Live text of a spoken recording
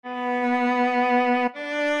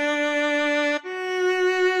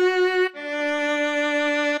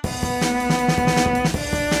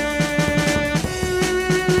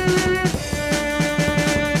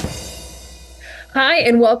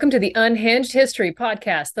And welcome to the Unhinged History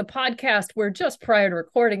Podcast, the podcast where just prior to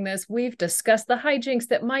recording this, we've discussed the hijinks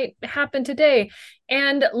that might happen today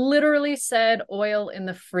and literally said oil in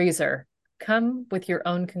the freezer. Come with your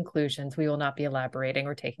own conclusions. We will not be elaborating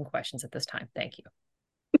or taking questions at this time. Thank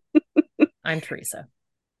you. I'm Theresa.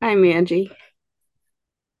 I'm Angie.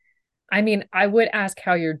 I mean, I would ask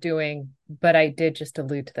how you're doing, but I did just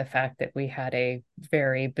allude to the fact that we had a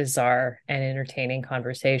very bizarre and entertaining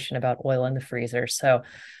conversation about oil in the freezer. So,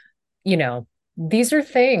 these are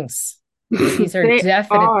things. These are They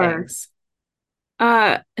definite are. things.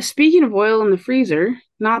 Speaking of oil in the freezer,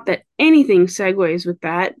 not that anything segues with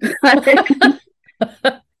that, but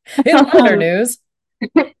In other news,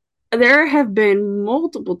 there have been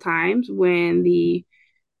multiple times when the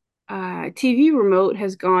TV remote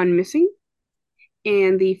has gone missing,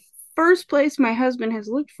 and the first place my husband has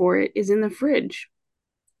looked for it is in the fridge.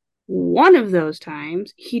 One of those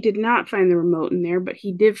times, he did not find the remote in there, but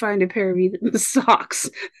he did find a pair of Ethan's socks.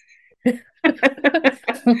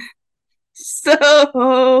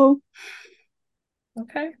 So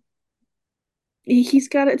okay. he's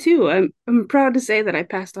got it too. I'm proud to say that I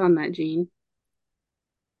passed on that gene.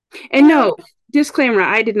 And no, Well, disclaimer,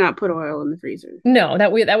 I did not put oil in the freezer. no,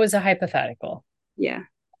 that was a hypothetical, Yeah.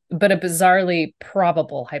 but a bizarrely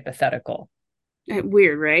probable hypothetical.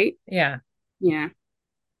 Weird, right? Yeah. Yeah.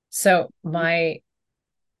 So my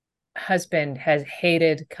husband has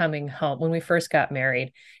hated coming home when we first got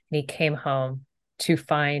married, and he came home to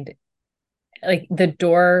find like the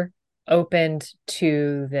door opened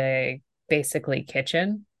to the basically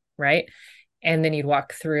kitchen, right? And then you'd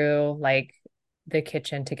walk through like the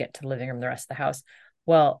kitchen to get to the living room, the rest of the house.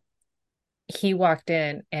 Well, he walked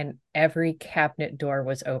in and every cabinet door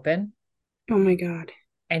was open, Oh my God.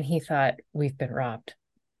 and he thought, we've been robbed.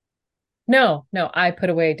 No, I put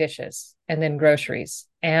away dishes and then groceries,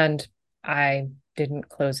 and I didn't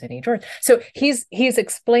close any drawers. So he's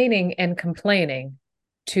explaining and complaining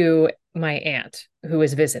to my aunt who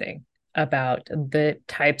is visiting about the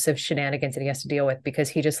types of shenanigans that he has to deal with because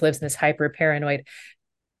he just lives in this hyper paranoid.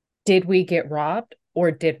 Did we get robbed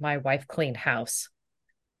or did my wife clean house?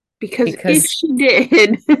 Because if Because she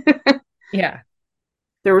did, yeah.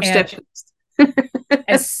 there were And steps.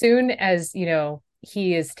 as soon as,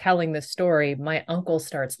 he is telling the story, my uncle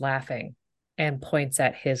starts laughing and points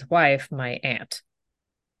at his wife, my aunt,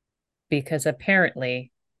 because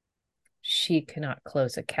apparently she cannot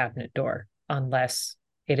close a cabinet door unless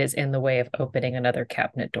it is in the way of opening another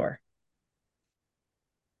cabinet door.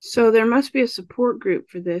 So there must be a support group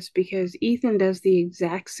for this because Ethan does the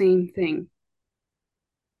exact same thing.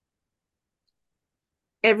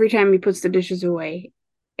 Every time he puts the dishes away,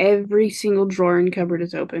 every single drawer and cupboard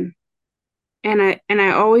is open. And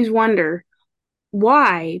I always wonder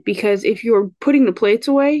why? Because if you're putting the plates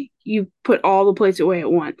away, you put all the plates away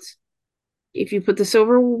at once. If you put the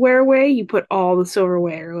silverware away, you put all the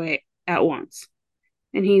silverware away at once.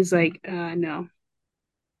 And he's like, no,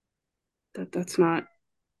 that's not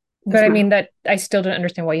But that's I not. mean that I still don't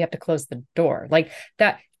understand why you have to close the door. Like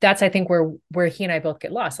that's I think where he and I both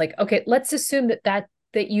get lost. Like, okay, let's assume that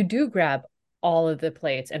you do grab all of the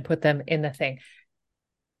plates and put them in the thing.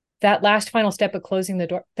 That last final step of closing the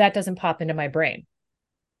door, that doesn't pop into my brain.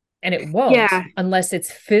 And it won't Yeah, unless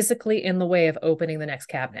it's physically in the way of opening the next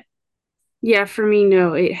cabinet. yeah. For me,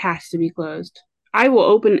 no, it has to be closed. I will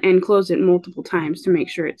open and close it multiple times to make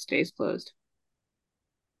sure it stays closed.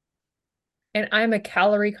 And I'm a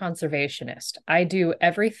calorie conservationist. I do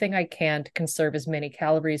everything I can to conserve as many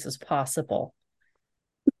calories as possible.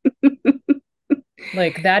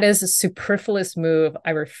 Like that is a superfluous move.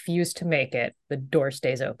 I refuse to make it. The door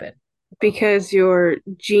stays open. Because your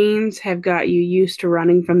genes have got you used to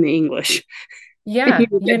running from the English. You Yeah, get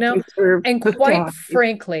conserved and quite society.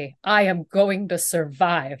 frankly, I am going to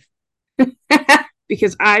survive.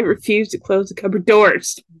 Because I refuse to close the cupboard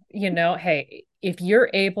doors. Hey, if you're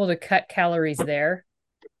able to cut calories there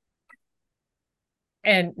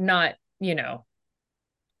and not,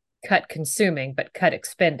 cut consuming, but cut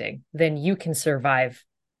expending, then you can survive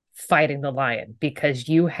fighting the lion because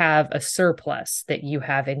you have a surplus that you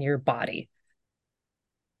have in your body.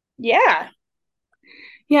 Yeah.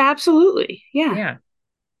 Yeah, absolutely. Yeah. Yeah.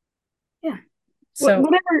 Yeah. So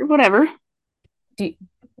Whatever, whatever. do,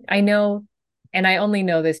 I know, and I only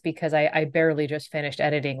know this because I barely just finished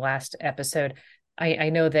editing last episode. I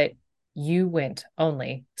know that you went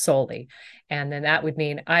only solely, and then that would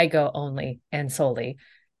mean I go only and solely.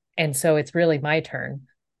 And so it's really my turn.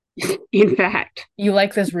 In fact, You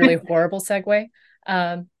like this really horrible segue?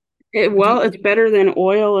 Um, well, do, it's better than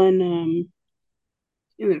oil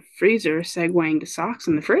in the freezer, segueing to socks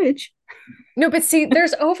in the fridge. No, but see,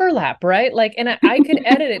 there's overlap, right? Like, and I could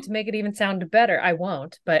edit it to make it even sound better. I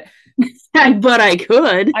won't, but But I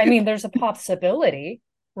could. I mean, there's a possibility,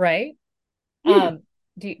 right? Yeah.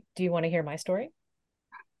 Do you want to hear my story?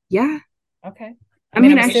 Yeah. Okay. I I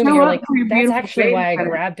mean, mean, I'm I assuming show you're up like, for your that's beautiful actually face, why I but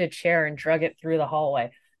grabbed a chair and drug it through the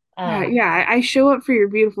hallway. Um, yeah, I show up for your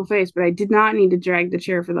beautiful face, but I did not need to drag the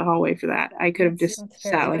chair for the hallway for that. I could have just that's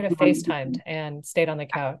fair. sat We could like have normal FaceTimed people. and stayed on the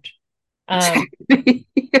couch. Um, Exactly.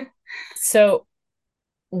 so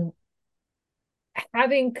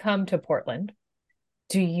having come to Portland,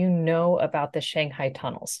 do you know about the Shanghai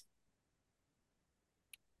Tunnels?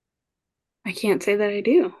 I can't say that I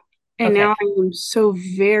do. And Okay. now I am so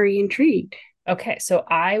very intrigued. Okay. So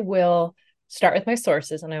I will start with my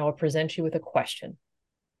sources and I will present you with a question.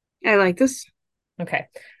 I like this. Okay.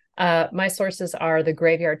 My sources are the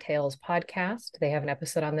Graveyard Tales podcast. They have an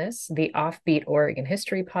episode on this, the Offbeat Oregon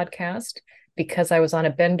History podcast. Because I was on a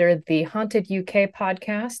bender, the Haunted UK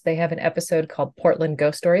podcast. They have an episode called Portland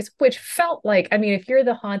Ghost Stories, which felt like, I mean, if you're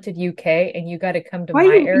the Haunted UK and you got to come to Why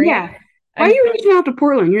my you, area, yeah. Why are I'm you reaching out to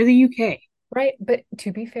Portland? You're the UK. right. But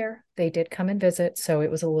to be fair, they did come and visit. So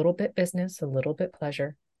it was a little bit business, a little bit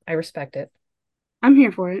pleasure. I respect it. I'm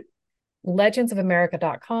here for it.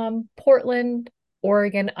 Legendsofamerica.com, Portland,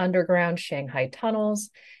 Oregon Underground Shanghai Tunnels,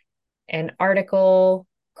 an article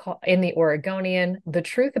in the Oregonian, The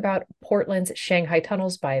Truth About Portland's Shanghai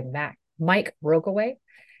Tunnels by Mike Rogaway.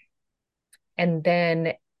 And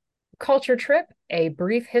then Culture Trip, A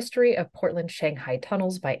Brief History of Portland Shanghai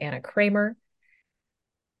Tunnels by Anna Kramer.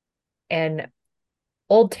 And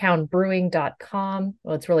oldtownbrewing.com.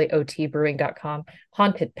 Well, it's really otbrewing.com.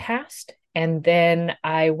 Haunted Past. And then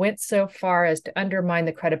I went so far as to undermine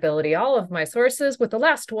the credibility of all of my sources with the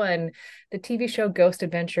last one, the TV show Ghost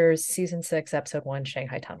Adventures, season 6, episode 1,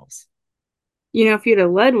 Shanghai Tunnels. You know, if you'd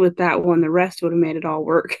have led with that one, the rest would have made it all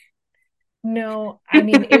work. No, I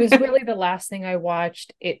mean, it was really the last thing I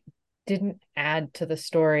watched. It didn't add to the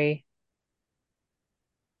story.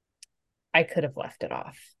 I could have left it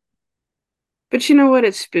off. But you know what?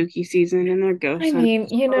 It's spooky season and they're I ghost mean,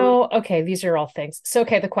 hunters. So okay, these are all things. So,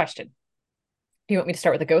 okay, the question. Do you want me to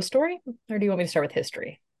start with a ghost story or do you want me to start with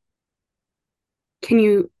history? can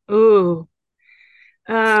you? Oh,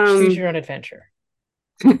 Choose um, your own adventure.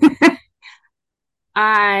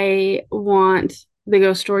 I want the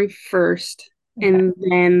ghost story first Okay. and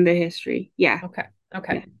then the history. Yeah. Okay.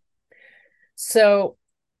 Okay. Yeah. So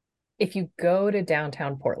if you go to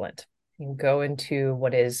downtown Portland, you go into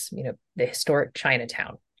what is, the historic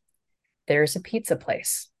Chinatown, there's a pizza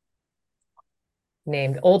place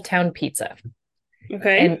named Old Town Pizza.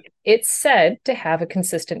 Okay. And it's said to have a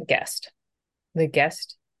consistent guest. The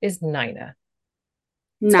guest is Nina.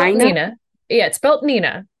 It's spelled Nina. Nina. Yeah, it's spelled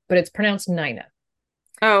Nina, but it's pronounced Nina.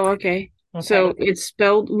 Oh, okay. Okay. So it's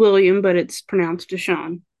spelled William, but it's pronounced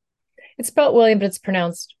Deshaun. It's spelled William, but it's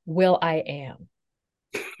pronounced Will I am.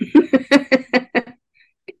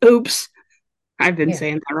 Oops. I've been Yeah.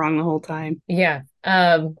 saying that wrong the whole time. Yeah.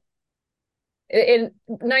 And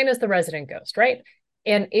Nina's the resident ghost, right?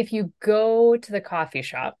 And if you go to the coffee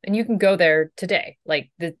shop, and you can go there today, like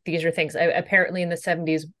these are things. Apparently, in the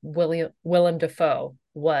 70s, Willem Dafoe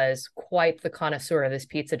was quite the connoisseur of this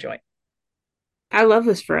pizza joint, I love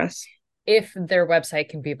this for us. if their website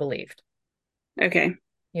can be believed. Okay.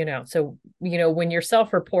 So when you're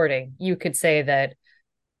self-reporting, you could say that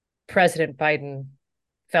President Biden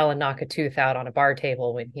fell and knocked a tooth out on a bar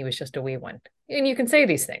table when he was just a wee one, and you can say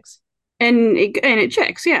these things. And it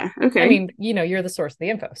checks. Yeah. I Okay. mean, you're the source of the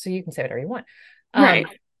info, so you can say whatever you want. Right.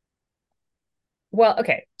 Well,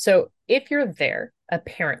 okay. So if you're there,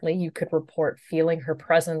 apparently you could report feeling her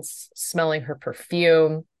presence, smelling her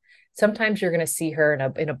perfume. Sometimes you're going to see her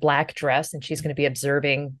in a black dress and she's going to be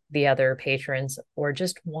observing the other patrons or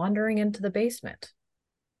just wandering into the basement.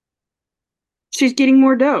 She's getting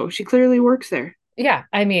more dough. She clearly works there. Yeah,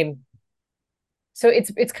 I mean, so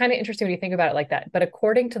it's kind of interesting when you think about it like that. But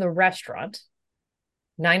according to the restaurant,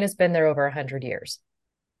 Nina's been there over 100 years.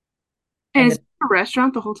 And And it's a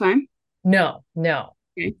restaurant the whole time. no.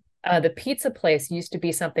 Okay. The pizza place used to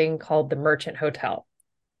be something called the Merchant Hotel.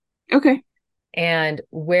 Okay. And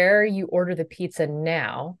where you order the pizza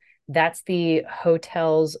now, that's the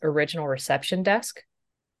hotel's original reception desk.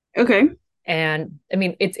 Okay. And I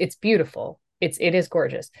mean, it's beautiful. It is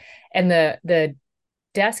gorgeous. And the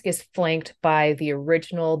desk is flanked by the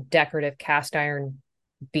original decorative cast iron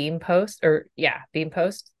beam post. And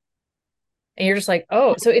you're just like,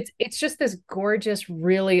 oh, so it's just this gorgeous,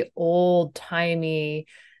 really old timey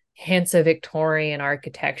hints of Victorian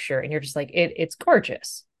architecture. And you're just like, it's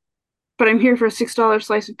gorgeous. But I'm here for a $6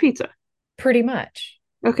 slice of pizza. Pretty much.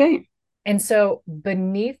 Okay. And so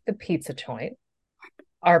beneath the pizza joint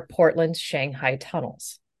are Portland's Shanghai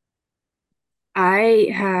Tunnels. I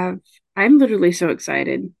have, I'm literally so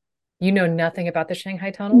excited. You know nothing about the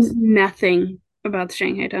Shanghai Tunnels? Nothing about the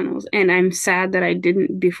Shanghai Tunnels. And I'm sad that I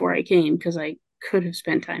didn't before I came because I could have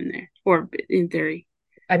spent time there, or in theory.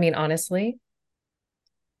 I mean, honestly,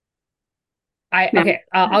 I No. okay.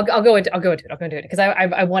 I'll go into it because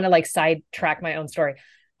I want to like sidetrack my own story.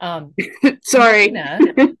 Um, Sorry. Nina,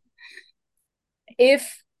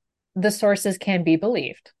 if the sources can be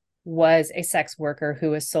believed, was a sex worker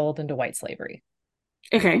who was sold into white slavery.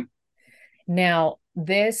 Okay. Now,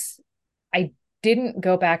 this I didn't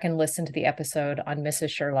go back and listen to the episode on Mrs.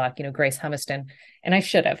 Sherlock, Grace Humiston, and I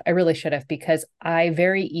should have. I really should have because I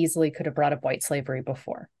very easily could have brought up white slavery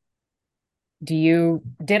before. Do you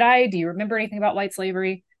remember anything about white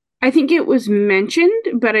slavery? I think it was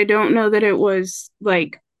mentioned, but I don't know that it was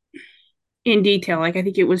like in detail. Like, I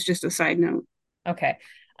think it was just a side note. Okay.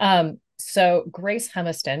 So Grace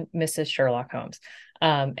Humiston, Mrs. Sherlock Holmes.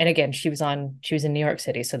 And again, she was in New York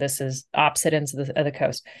City, so this is opposite ends of the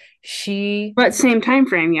coast. She But same time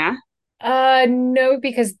frame, yeah. no,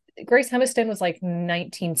 because Grace Humiston was like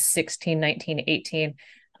 1916, 1918.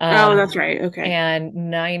 Oh, that's right. Okay. And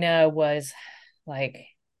Nina was like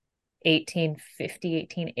 1850,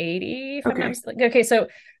 1880, if I'm not Okay. mistaken. Okay, so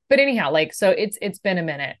but anyhow, like so it's been a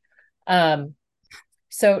minute. Um,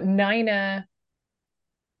 so Nina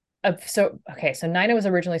so Nina was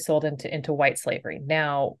originally sold into white slavery.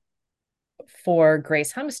 Now, for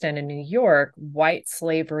Grace Humiston in New York, white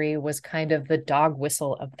slavery was kind of the dog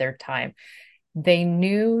whistle of their time. They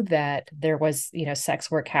knew that there was,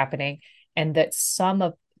 sex work happening and that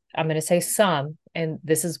I'm going to say some, and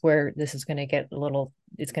this is where this is going to get a little,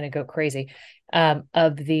 it's going to go crazy.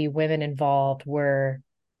 Of the women involved were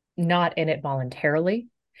not in it voluntarily.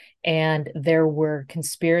 And there were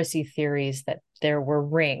conspiracy theories that there were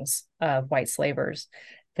rings of white slavers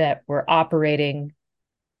that were operating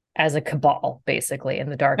as a cabal, basically, in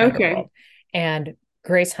the dark Okay. underworld. And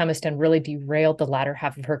Grace Humiston really derailed the latter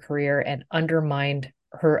half of her career and undermined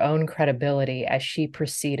her own credibility as she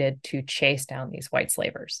proceeded to chase down these white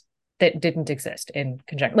slavers that didn't exist in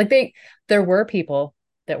conjunction. There were people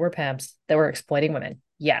that were pimps that were exploiting women,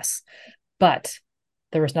 yes, but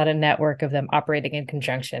there was not a network of them operating in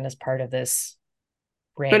conjunction as part of this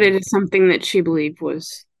But it ring. is something that she believed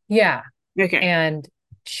was Yeah. okay. And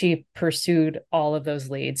she pursued all of those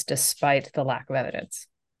leads despite the lack of evidence.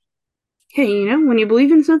 Hey, when you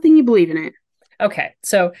believe in something, you believe in it. Okay.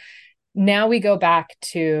 So now we go back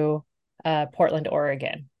to Portland,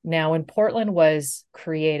 Oregon. Now, when Portland was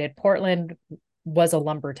created, Portland was a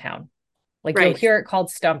lumber town. Like you'll Right. hear it called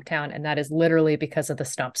Stump Town, and that is literally because of the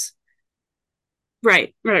stumps.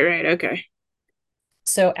 Right. Right. Right. Okay.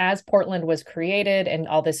 So, as Portland was created and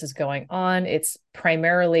all this is going on, it's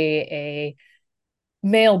primarily a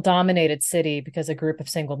male dominated city because a group of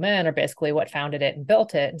single men are basically what founded it and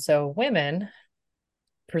built it. And so, women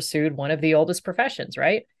pursued one of the oldest professions,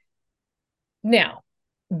 right? Now,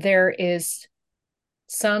 there is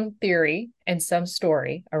some theory and some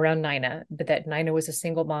story around Nina, but that Nina was a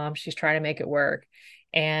single mom. She's trying to make it work.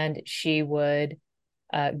 And she would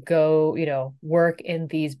go, work in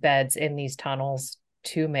these beds, in these tunnels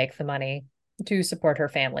to make the money to support her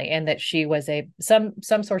family. And that she was some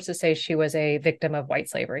sources say she was a victim of white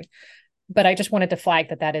slavery. But I just wanted to flag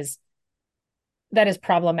that is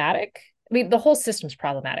problematic. I mean, the whole system's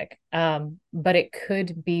problematic, but it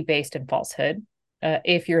could be based in falsehood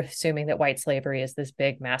if you're assuming that white slavery is this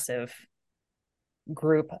big, massive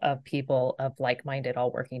group of people of like-minded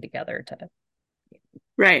all working together to.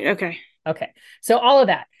 Right. Okay. Okay, so all of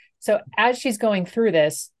that. So as she's going through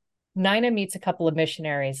this, Nina meets a couple of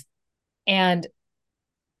missionaries, and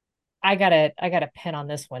I got a pin on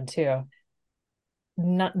this one too.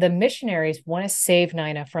 Not, the missionaries want to save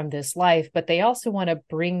Nina from this life, but they also want to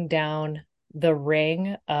bring down the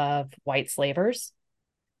ring of white slavers,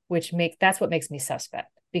 that's what makes me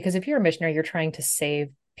suspect. Because if you're a missionary, you're trying to save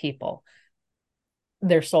people,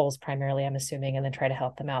 their souls primarily, I'm assuming, and then try to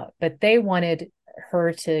help them out. But they wanted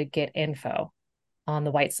her to get info on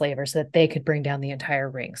the white slavers so that they could bring down the entire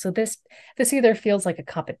ring. So this either feels like a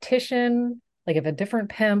competition, like of a different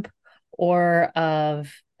pimp, or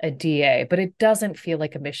of a DA, but it doesn't feel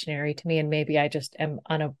like a missionary to me. And maybe I just am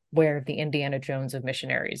unaware of the Indiana Jones of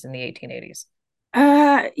missionaries in the 1880s.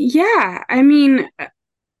 Yeah. I mean,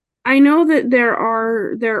 I know that there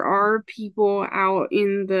are people out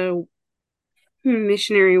in the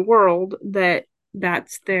missionary world that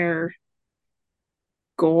that's their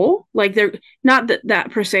goal. Like they're not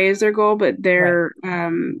that per se is their goal, but Right.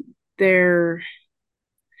 their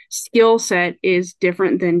skill set is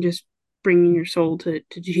different than just bringing your soul to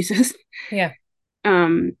Jesus. Yeah.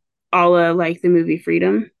 Um, a la like the movie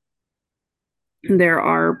Freedom, there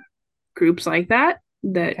are groups like that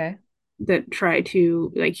Okay. that try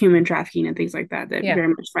to like human trafficking and things like that Yeah. very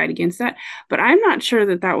much fight against that. But I'm not sure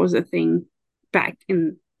that that was a thing back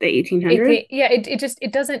in the 1800s. It just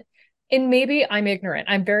it doesn't, and maybe I'm ignorant.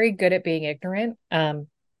 I'm very good at being ignorant.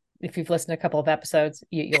 If you've listened to a couple of episodes,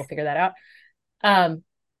 you'll figure that out. Um,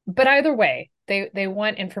 but either way, they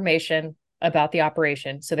want information about the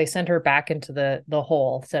operation, so they send her back into the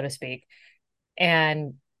hole, so to speak.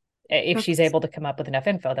 And if she's able to come up with enough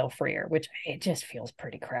info, they'll free her, which it just feels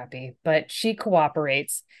pretty crappy. But she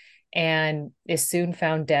cooperates and is soon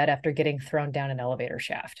found dead after getting thrown down an elevator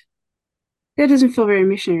shaft. That doesn't feel very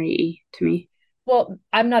missionary-y to me. Well,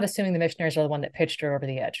 I'm not assuming the missionaries are the one that pitched her over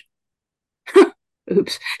the edge.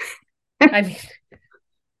 Oops. I mean,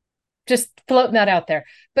 just floating that out there.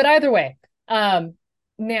 But either way,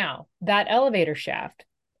 now that elevator shaft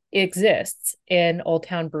exists in Old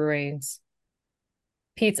Town Brewing's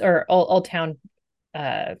pizza or Old Town,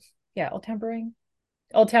 uh, yeah, Old Town Brewing.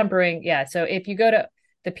 Yeah. So if you go to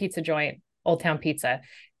the pizza joint, Old Town Pizza,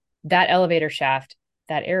 that elevator shaft,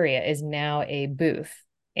 that area is now a booth.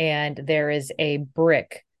 And there is a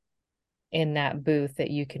brick in that booth that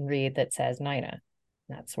you can read that says Nina.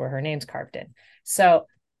 That's where her name's carved in. So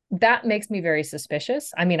that makes me very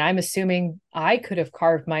suspicious. I mean, I'm assuming I could have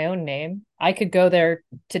carved my own name. I could go there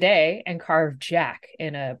today and carve Jack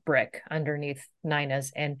in a brick underneath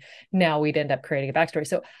Nina's, and now we'd end up creating a backstory.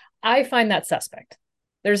 So I find that suspect.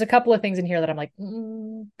 There's a couple of things in here that I'm like,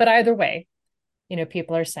 but either way,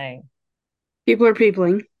 people are saying, People are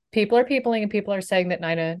peopling. people are peopling, and people are saying that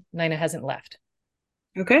Nina hasn't left.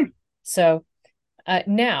 Okay. So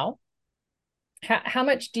now how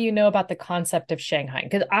much do you know about the concept of Shanghai?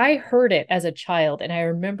 Because I heard it as a child and I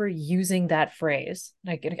remember using that phrase.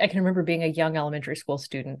 I can remember being a young elementary school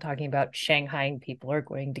student talking about Shanghaiing people are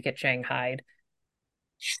going to get Shanghaied.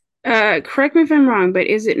 Correct me if I'm wrong, but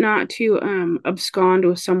is it not to abscond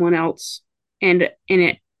with someone else, and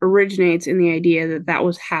it originates in the idea that that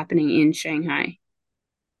was happening in Shanghai?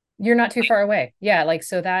 You're not too far away. Yeah, like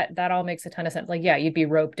so that all makes a ton of sense. Like, yeah, you'd be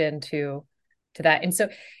roped into to that. And so,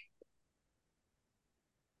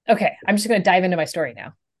 okay, I'm just going to dive into my story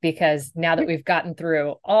now because now that we've gotten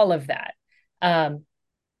through all of that, um,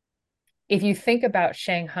 if you think about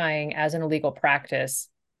Shanghaiing as an illegal practice,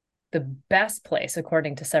 the best place,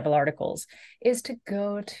 according to several articles, is to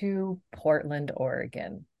go to Portland,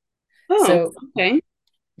 Oregon. Oh, So, okay.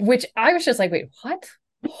 which I was just like, wait, what?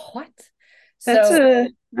 What? That's So, a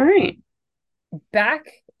all right. back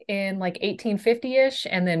in like 1850-ish,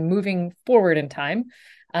 and then moving forward in time,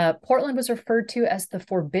 Portland was referred to as the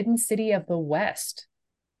Forbidden City of the West.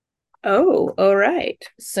 Oh, all right.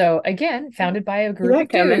 So, again, founded by a See group that of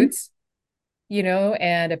coming. dudes,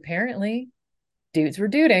 and apparently dudes were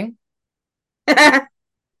duding.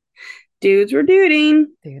 Dudes were duding.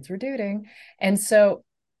 Dudes were duding. And so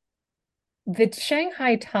the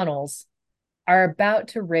Shanghai tunnels are about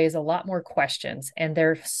to raise a lot more questions, and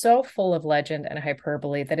they're so full of legend and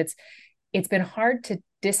hyperbole that it's been hard to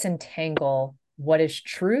disentangle what is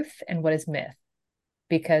truth and what is myth,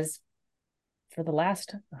 because for the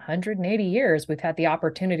last 180 years we've had the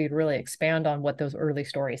opportunity to really expand on what those early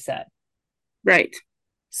stories said. Right.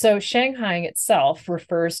 So Shanghaiing itself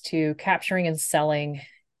refers to capturing and selling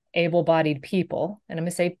able-bodied people, and I'm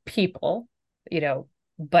going to say people,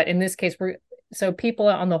 but in this case we're so people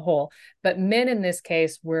on the whole, but men in this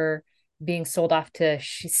case were being sold off to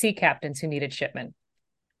sea captains who needed shipment.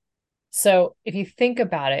 So if you think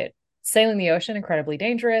about it, sailing the ocean, incredibly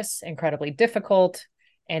dangerous, incredibly difficult,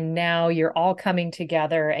 and now you're all coming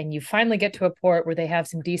together and you finally get to a port where they have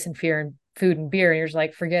some decent food and beer, and you're just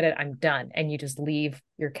like, forget it, I'm done, and you just leave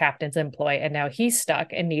your captain's employ, and now he's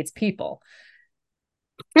stuck and needs people.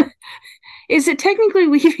 Is it technically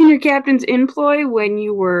leaving your captain's employ when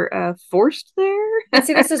you were forced there? But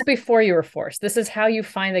see, this is before you were forced. This is how you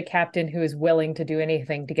find the captain who is willing to do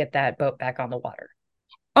anything to get that boat back on the water.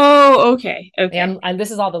 Oh, okay. Okay. And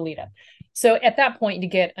this is all the lead up. So at that point, you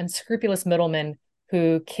get unscrupulous middlemen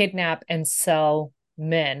who kidnap and sell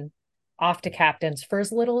men off to captains for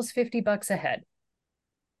as little as $50 a head.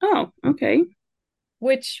 Oh, okay.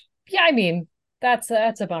 Which, yeah, I mean, that's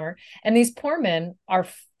a bummer. And these poor men are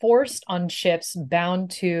forced on ships bound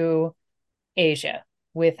to Asia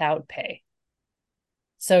without pay.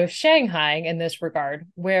 So Shanghai in this regard,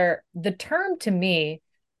 where the term to me,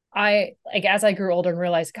 I like as I grew older and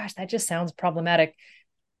realized, gosh, that just sounds problematic.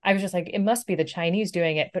 I was just like, it must be the Chinese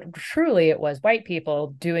doing it, but truly it was white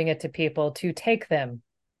people doing it to people to take them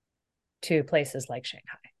to places like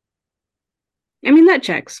Shanghai. I mean, that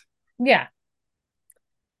checks. Yeah.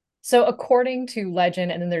 So, according to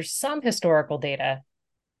legend, and then there's some historical data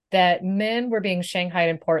that men were being shanghaied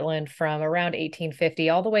in Portland from around 1850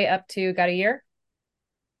 all the way up to, got a year?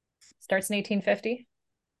 Starts in 1850.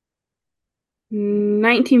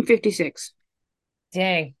 1956.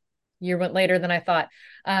 Dang, year went later than I thought.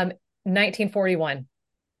 1941.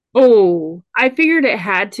 Oh, I figured it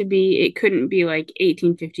had to be, it couldn't be like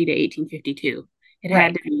 1850 to 1852. It had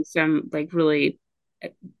Right. to be some like really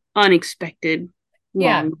unexpected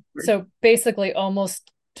Yeah. long. So basically,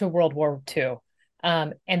 almost to World War II.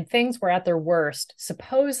 And things were at their worst,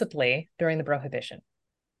 supposedly, during the Prohibition.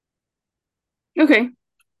 Okay.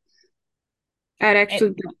 That And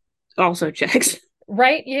actually also checks.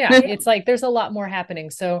 right, yeah, it's like there's a lot more happening.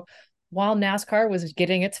 So while NASCAR was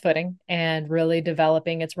getting its footing and really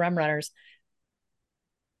developing its rum runners,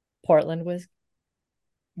 Portland was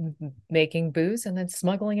making booze and then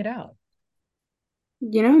smuggling it out.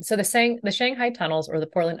 You know, So the Shanghai Tunnels or the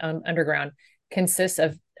Portland Underground consists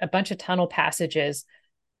of a bunch of tunnel passages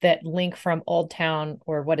that link from Old Town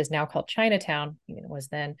or what is now called Chinatown, it was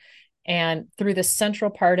then, and through the central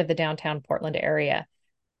part of the downtown Portland area.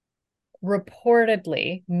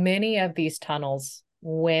 Reportedly, many of these tunnels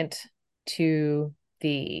went to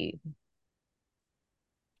the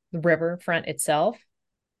riverfront itself,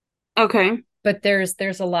 okay. but there's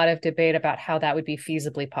a lot of debate about how that would be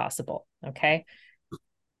feasibly possible. Okay.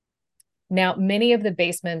 Now, many of the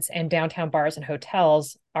basements and downtown bars and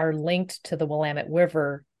hotels are linked to the Willamette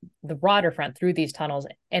River, the waterfront through these tunnels.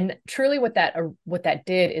 And truly, what that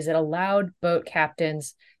did is it allowed boat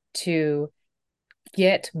captains to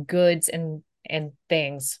get goods and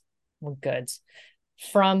things, well, goods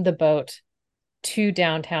from the boat to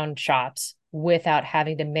downtown shops without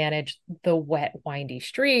having to manage the wet, windy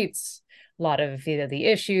streets, a lot of the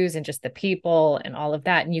issues and just the people and all of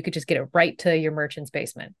that. And you could just get it right to your merchant's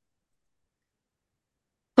basement.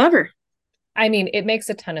 Clever. I mean, it makes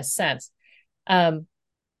a ton of sense. Um,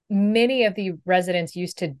 Many of the residents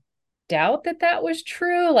used to doubt that that was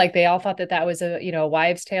true. Like they all thought that that was a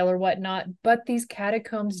wives' tale or whatnot. But these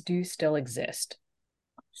catacombs do still exist,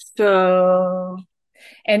 So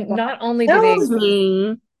and that not only do tells they.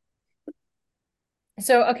 me,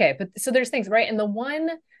 So okay, but so there's things right, and the one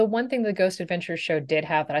thing the Ghost Adventures show did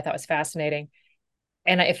have that I thought was fascinating,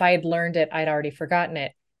 and if I had learned it, I'd already forgotten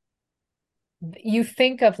it. You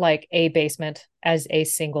think of like a basement as a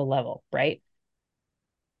single level, right?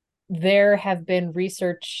 There have been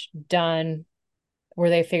research done where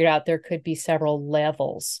they figured out there could be several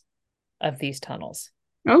levels of these tunnels,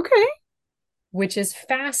 okay, which is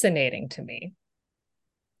fascinating to me.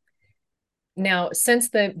 Now, since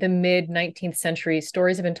the mid 19th century,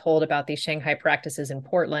 stories have been told about these Shanghai practices in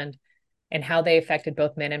Portland and how they affected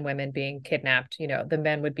both men and women being kidnapped. The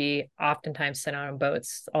men would be oftentimes sent out on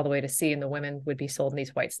boats all the way to sea, and the women would be sold in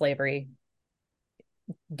these white slavery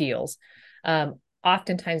deals.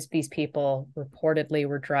 Oftentimes, these people reportedly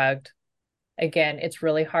were drugged. Again, it's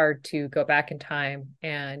really hard to go back in time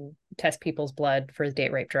and test people's blood for a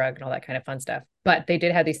date rape drug and all that kind of fun stuff. But they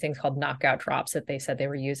did have these things called knockout drops that they said they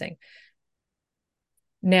were using.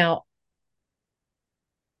 Now,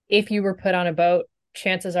 if you were put on a boat,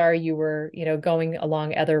 chances are you were, going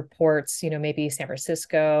along other ports, maybe San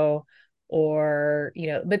Francisco or,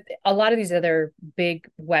 but a lot of these other big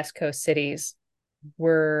West Coast cities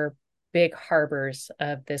were big harbors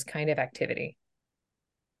of this kind of activity.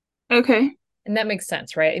 okay. And that makes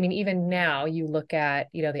sense, right? I mean, even now you look at,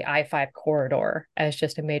 the I-5 corridor as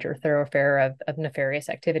just a major thoroughfare of nefarious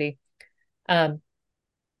activity. Um,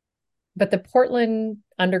 but the Portland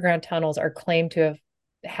underground tunnels are claimed to have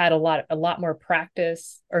had a lot more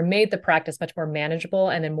practice or made the practice much more manageable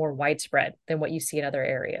and then more widespread than what you see in other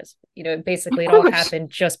areas. Of Basically it all course.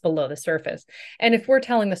 happened just below the surface. And if we're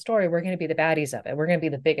telling the story, we're going to be the baddies of it. We're going to be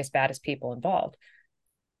the biggest, baddest people involved.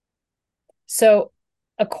 So,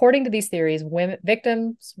 according to these theories, women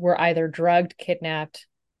victims were either drugged, kidnapped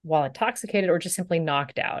while intoxicated, or just simply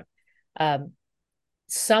knocked out. Um,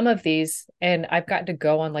 some of these, and I've gotten to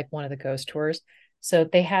go on like one of the ghost tours. So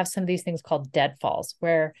they have some of these things called deadfalls,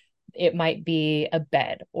 where it might be a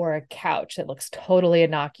bed or a couch that looks totally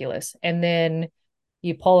innocuous, and then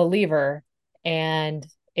you pull a lever, and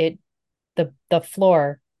the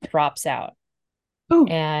floor drops out, Oh,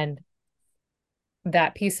 and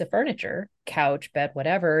that piece of furniture, couch, bed,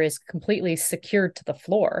 whatever, is completely secured to the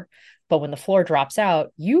floor. But when the floor drops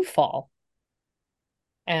out, you fall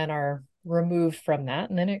and are removed from that.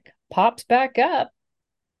 And then it pops back up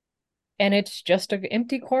and it's just an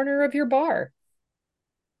empty corner of your bar.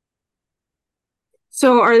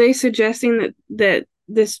 so are they suggesting that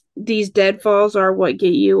these deadfalls are what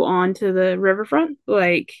get you onto the riverfront?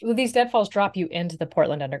 Like, Well, these deadfalls drop you into the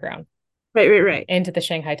Portland Underground, right. into the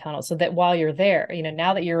Shanghai Tunnel, so that while you're there,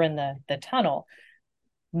 now that you're in the tunnel,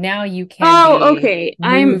 now you can Oh, be okay.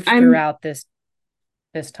 moved throughout this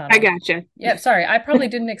I tunnel. gotcha. Yeah, sorry, I probably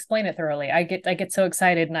didn't explain it thoroughly. I get so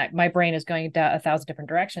excited, and my brain is going down a thousand different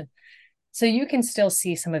directions. So you can still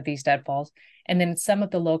see some of these deadfalls. And then some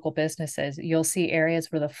of the local businesses, you'll see areas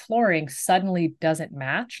where the flooring suddenly doesn't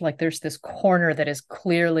match. Like there's this corner that is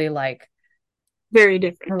clearly like Very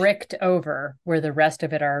different. bricked over where the rest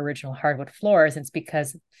of it are original hardwood floors. It's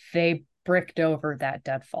because they bricked over that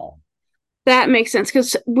deadfall. That makes sense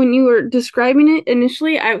because when you were describing it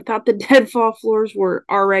initially, I thought the deadfall floors were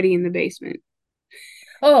already in the basement.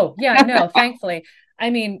 Oh, yeah, no, thankfully.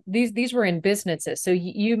 I mean, these were in businesses. So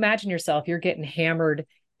you imagine yourself, you're getting hammered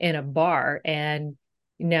in a bar and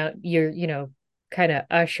now you're, kind of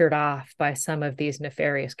ushered off by some of these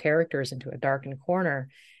nefarious characters into a darkened corner.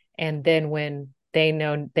 And then when they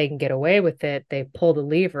know they can get away with it, they pull the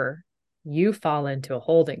lever, you fall into a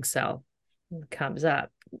holding cell. It comes up.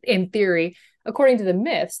 In theory, according to the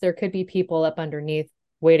myths, there could be people up underneath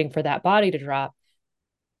waiting for that body to drop,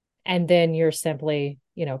 and then you're simply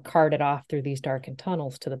carted off through these darkened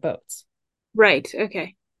tunnels to the boats. Right.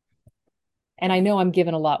 Okay. And I know I'm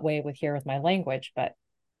giving a lot away with here with my language, but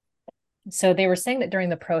so they were saying that during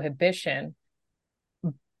the prohibition,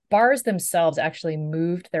 bars themselves actually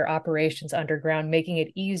moved their operations underground, making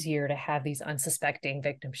it easier to have these unsuspecting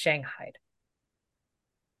victims shanghaied.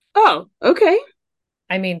 Oh, okay.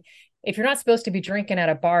 I mean, if you're not supposed to be drinking at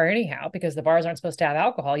a bar anyhow, because the bars aren't supposed to have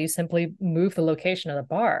alcohol, you simply move the location of the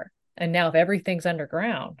bar. And now if everything's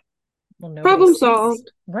underground, well, Problem nobody's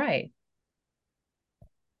solved. right.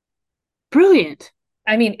 Brilliant.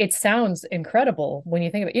 I mean, it sounds incredible when you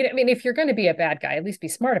think of it. I mean, if you're going to be a bad guy, at least be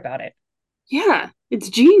smart about it. Yeah, it's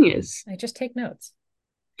genius. I just take notes.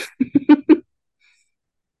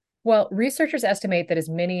 Well, researchers estimate that as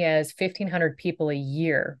many as 1,500 people a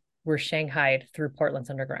year were shanghaied through Portland's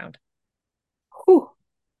underground. Whew.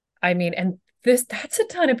 I mean, and that's a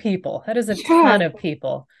ton of people. That is a ton Yeah. of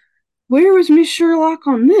people. Where was Miss Sherlock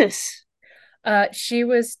on this? She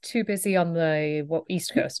was too busy on the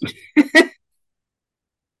East Coast.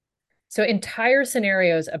 So entire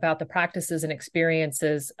scenarios about the practices and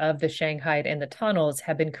experiences of the Shanghai and the tunnels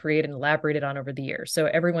have been created and elaborated on over the years. So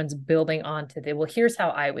everyone's building onto well, here's how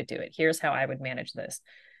I would do it. Here's how I would manage this.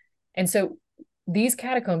 And so these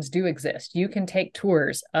catacombs do exist. You can take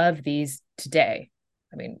tours of these today.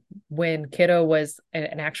 I mean, when Kiddo was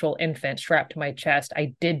an actual infant strapped to my chest,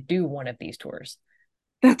 I did do one of these tours.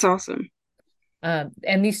 That's awesome. And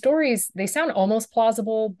these stories, they sound almost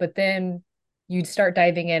plausible, but then you'd start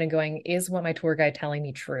diving in and going, is what my tour guide telling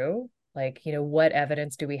me true? Like, what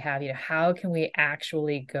evidence do we have? How can we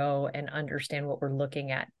actually go and understand what we're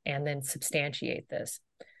looking at and then substantiate this?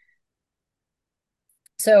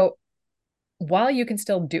 So while you can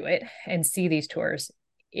still do it and see these tours,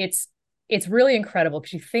 it's it's really incredible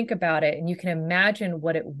because you think about it and you can imagine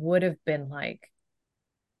what it would have been like.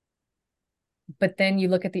 But then you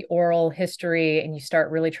look at the oral history and you start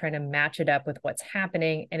really trying to match it up with what's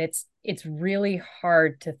happening, and it's really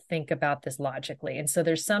hard to think about this logically. And so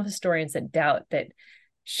there's some historians that doubt that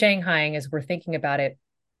Shanghaiing, as we're thinking about it,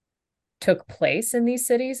 took place in these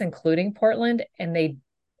cities, including Portland, and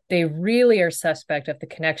they really are suspect of the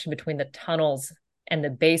connection between the tunnels and the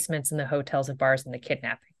basements and the hotels and bars and the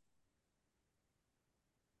kidnapping.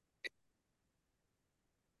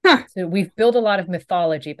 Huh. So we've built a lot of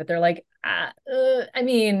mythology, but they're like, I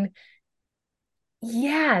mean,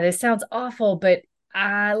 yeah, this sounds awful, but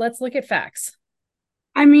let's look at facts.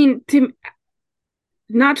 I mean, to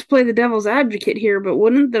not to play the devil's advocate here, but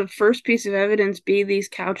wouldn't the first piece of evidence be these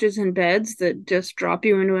couches and beds that just drop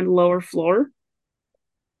you into a lower floor?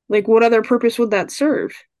 Like, what other purpose would that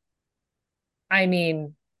serve? I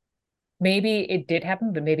mean, maybe it did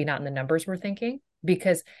happen, but maybe not in the numbers we're thinking,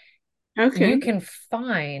 because you Okay. can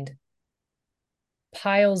find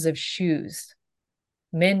piles of shoes,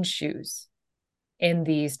 men's shoes, in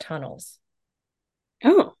these tunnels,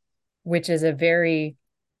 Oh, which is a very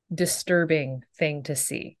disturbing thing to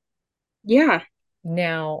see. yeah.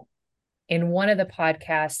 Now, in one of the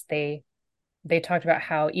podcasts, they talked about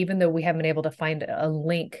how even though we haven't been able to find a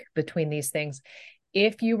link between these things,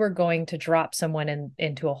 if you were going to drop someone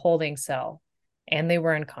into a holding cell and they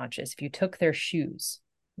were unconscious, if you took their shoes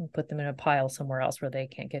and put them in a pile somewhere else where they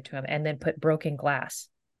can't get to them, and then put broken glass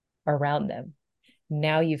around them,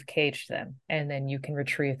 now you've caged them and then you can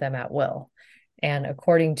retrieve them at will. And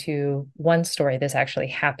according to one story, this actually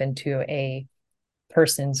happened to a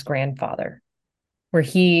person's grandfather. where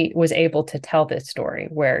he was able to tell this story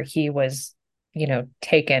where he was,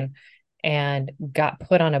 taken and got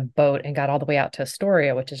put on a boat and got all the way out to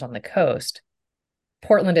Astoria, which is on the coast.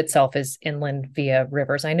 Portland itself is inland via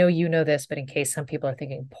rivers. I know you know this, but in case some people are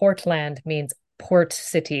thinking Portland means port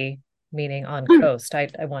city, meaning on coast, I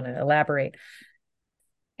want to elaborate.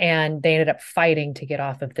 And they ended up fighting to get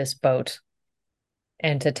off of this boat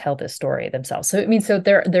and to tell this story themselves. So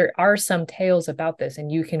there are some tales about this,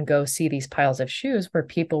 and you can go see these piles of shoes where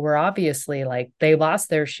people were obviously like they lost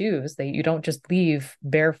their shoes. You don't just leave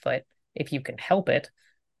barefoot if you can help it.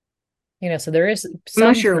 So there is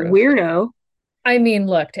Unless some you're a proof. weirdo I mean,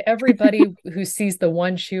 look, to everybody who sees the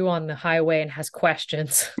one shoe on the highway and has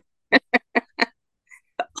questions.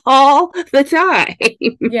 all the time.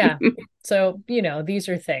 Yeah. So, these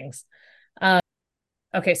are things.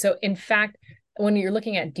 Okay, so in fact, when you're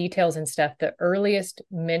looking at details and stuff, the earliest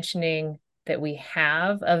mentioning that we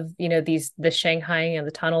have of the Shanghai and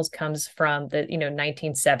the tunnels comes from the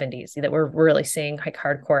 1970s, that we're really seeing like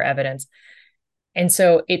hardcore evidence. And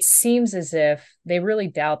so it seems as if they really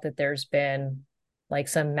doubt that there's been like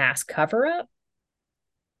some mass cover up,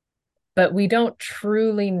 but we don't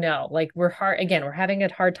truly know. Like we're having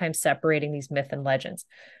a hard time separating these myth and legends.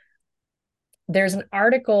 There's an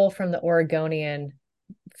article from the Oregonian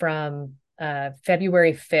from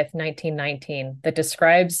February 5th, 1919, that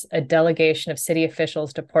describes a delegation of city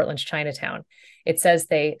officials to Portland's Chinatown. It says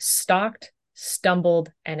they stalked,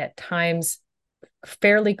 stumbled, and at times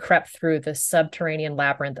fairly crept through the subterranean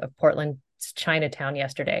labyrinth of Portland's Chinatown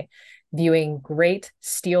yesterday, viewing great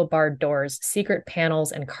steel barred doors, secret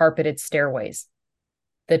panels, and carpeted stairways.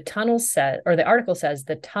 The article says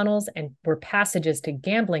the tunnels and were passages to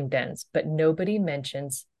gambling dens, but nobody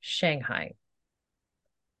mentions Shanghai.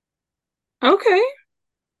 Okay.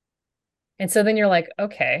 And so then you're like,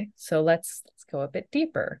 okay, so let's go a bit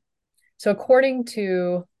deeper. So according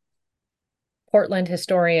to Portland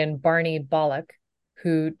historian Barney Bollock,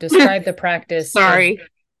 who described the practice of Sorry.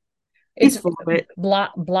 He's it's full of it.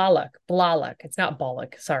 Blalock. It's not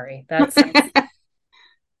Bollock. Sorry, that's I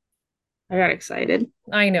got excited.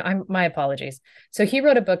 I know. My apologies. So he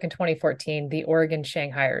wrote a book in 2014, The Oregon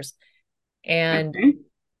Shanghaiers, and Okay.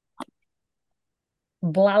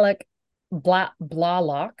 Blalock,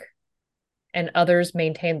 Blalock, and others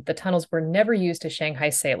maintained that the tunnels were never used to Shanghai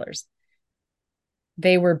sailors.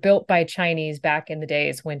 They were built by Chinese back in the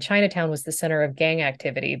days when Chinatown was the center of gang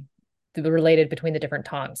activity related between the different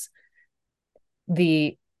tongs.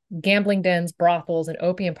 The gambling dens, brothels, and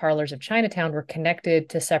opium parlors of Chinatown were connected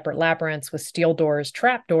to separate labyrinths with steel doors,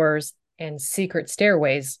 trap doors, and secret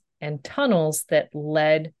stairways and tunnels that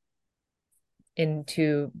led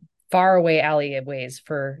into faraway alleyways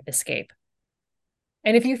for escape.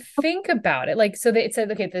 And if you think about it, it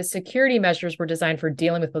said, okay, the security measures were designed for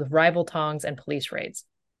dealing with both rival tongs and police raids.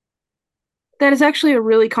 That is actually a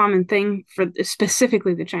really common thing for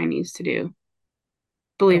specifically the Chinese to do,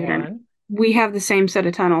 believe Go it or not. on. We have the same set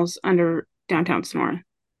of tunnels under downtown Sonora.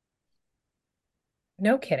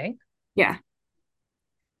 No kidding. Yeah.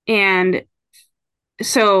 And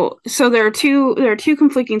so there are two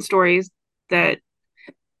conflicting stories that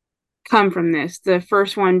come from this. The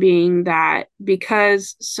first one being that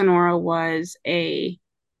because Sonora was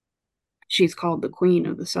she's called the Queen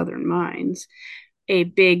of the Southern Mines, a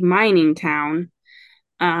big mining town,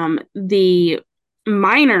 the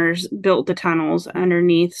miners built the tunnels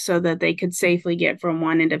underneath so that they could safely get from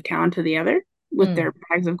one end of town to the other with their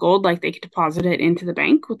bags of gold, like they could deposit it into the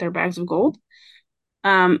bank with their bags of gold.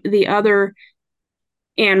 The other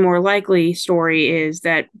and more likely story is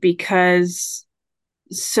that because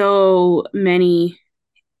so many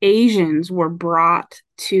Asians were brought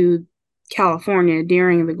to California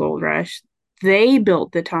during the gold rush, they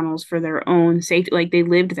built the tunnels for their own safety. Like they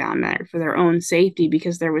lived down there for their own safety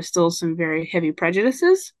because there was still some very heavy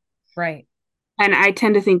prejudices. Right. And I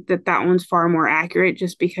tend to think that that one's far more accurate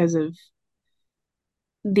just because of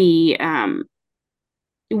the,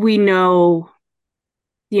 we know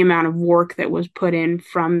the amount of work that was put in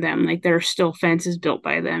from them. Like there are still fences built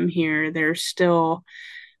by them here. There's still,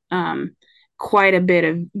 um, quite a bit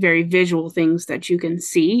of very visual things that you can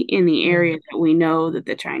see in the area that we know that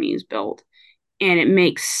the Chinese built. And it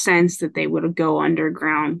makes sense that they would go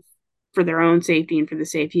underground for their own safety and for the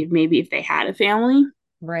safety of maybe if they had a family,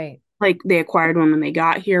 Right. like they acquired one when they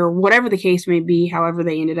got here, whatever the case may be, however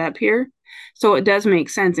they ended up here. So it does make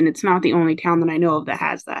sense. And it's not the only town that I know of that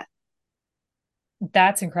has that.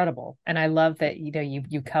 That's incredible. And I love that,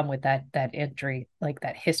 you come with that injury, like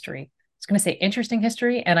that history. I was going to say interesting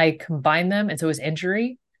history, and I combine them. And so it was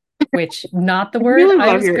injury, which not the I word really I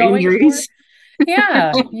love was your going for. injuries.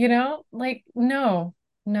 Yeah. Like, no.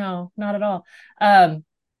 No, not at all. Um,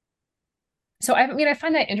 so I mean, I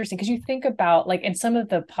find that interesting because you think about like in some of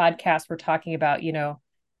the podcasts we're talking about,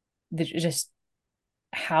 just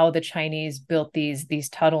how the Chinese built these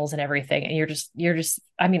tunnels and everything. And you're just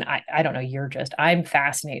I mean, I don't know, I'm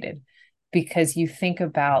fascinated because you think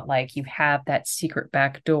about like you have that secret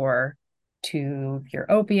back door to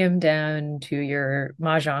your opium den, to your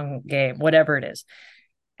mahjong game, whatever it is.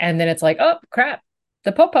 And then it's like, oh crap,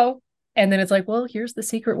 the popo. And then it's like, well, here's the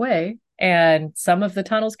secret way. And some of the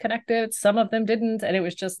tunnels connected, some of them didn't. And it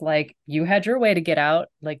was just like you had your way to get out.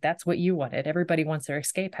 Like that's what you wanted. Everybody wants their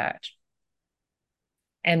escape hatch.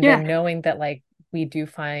 And Yeah. then knowing that like we do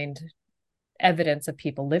find evidence of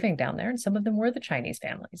people living down there, and some of them were the Chinese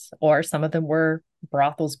families, or some of them were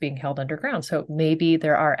brothels being held underground. So maybe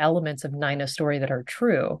there are elements of Nina's story that are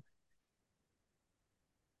true.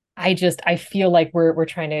 I feel like we're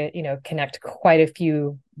trying to, connect quite a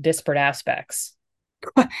few disparate aspects.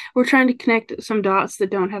 We're trying to connect some dots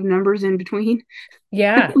that don't have numbers in between.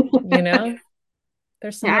 Yeah, you know,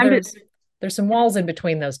 there's some Yeah, I'm other just there's some walls in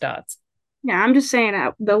between those dots. yeah, I'm just saying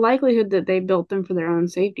the likelihood that they built them for their own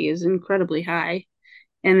safety is incredibly high.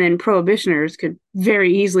 And then prohibitioners could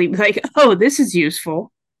very easily be like, "Oh, this is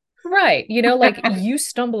useful." Right. Like you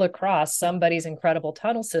stumble across somebody's incredible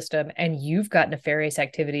tunnel system and you've got nefarious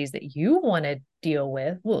activities that you want to deal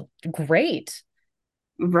with. Well, great.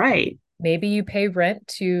 Right. Maybe you pay rent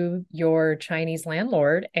to your Chinese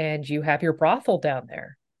landlord and you have your brothel down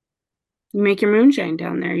there. You make your moonshine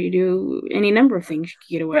down there. You do any number of things you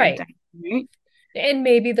can get away with Right. that, right? And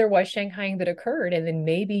maybe there was Shanghaiing that occurred. And then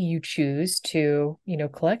maybe you choose to,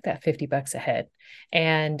 collect that $50 a head.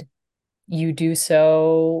 And you do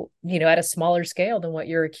so, at a smaller scale than what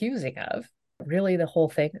you're accusing of. Really, the whole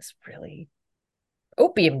thing is really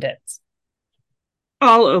opium dens.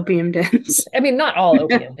 All opium dens. I mean, not all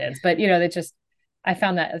opium dens, but that just I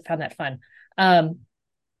found that fun. Um,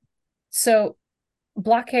 so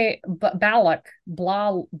blockade, Balak,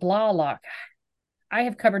 Blalock. I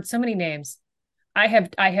have covered so many names. I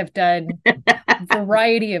have done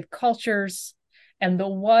variety of cultures, and the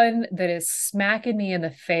one that is smacking me in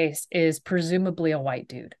the face is presumably a white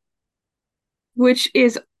dude. Which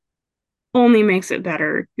is only makes it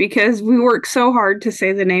better because we work so hard to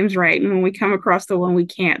say the names right. And when we come across the one we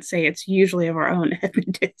can't say, it's usually of our own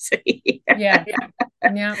ethnicity. Yeah, yeah,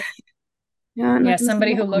 Yeah, yeah. nothing says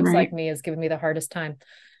Somebody that who one looks like right. me is giving me the hardest time.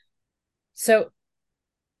 So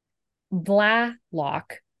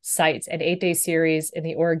Blalock cites an 8-day series in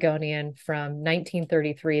the Oregonian from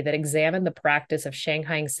 1933 that examined the practice of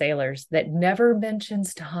Shanghaiing sailors that never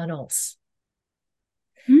mentions tunnels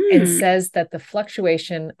and Hmm. says that the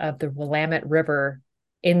fluctuation of the Willamette River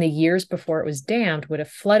in the years before it was dammed would have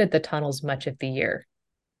flooded the tunnels much of the year.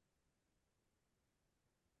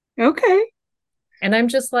 Okay. And I'm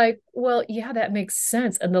just like, well, yeah, that makes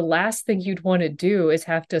sense. And the last thing you'd want to do is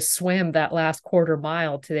have to swim that last quarter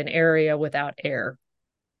mile to an area without air,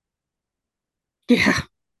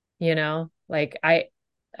 Yeah. Like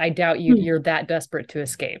I doubt you're that desperate to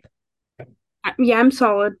escape. Yeah, I'm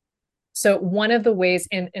solid. So one of the ways,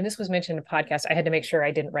 and this was mentioned in a podcast, I had to make sure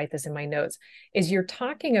I didn't write this in my notes, is you're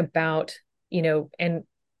talking about, and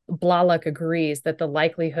Blalock agrees that the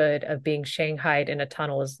likelihood of being shanghaied in a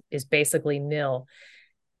tunnel is basically nil.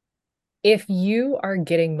 If you are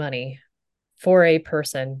getting money for a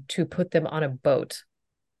person to put them on a boat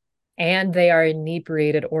and they are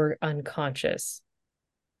inebriated or unconscious,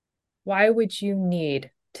 why would you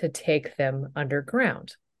need to take them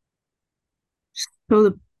underground? So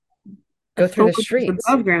the Go through the authorities streets.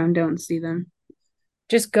 above ground don't see them.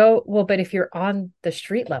 Just go, well, but if you're on the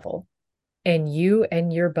street level and you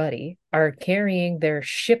and your buddy are carrying their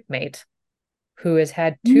shipmate who has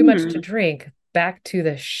had too much to Hmm. drink back to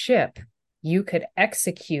the ship, you could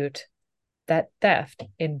execute that theft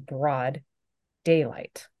in broad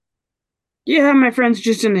daylight. Yeah, my friend's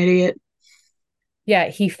just an idiot. Yeah,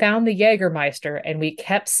 he found the Jägermeister and we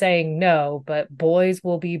kept saying no, but boys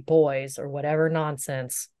will be boys or whatever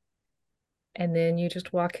nonsense. And then you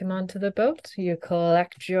just walk him onto the boat, you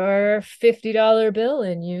collect your $50 bill,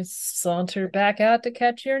 and you saunter back out to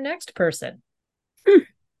catch your next person. Hmm.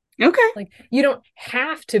 Okay. Like, you don't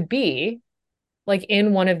have to be like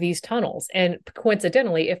in one of these tunnels. And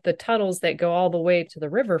coincidentally, if the tunnels that go all the way to the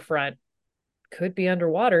riverfront could be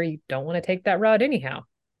underwater, you don't want to take that route anyhow.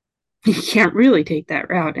 You can't really take that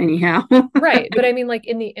route anyhow. Right. But I mean, like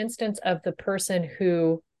in the instance of the person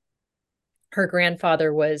who her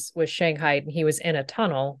grandfather was shanghaied and he was in a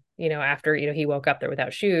tunnel, after, he woke up there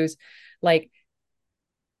without shoes, like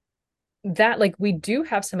that, like we do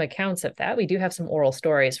have some accounts of that. We do have some oral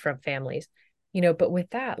stories from families, but with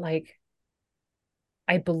that, like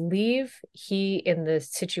I believe he in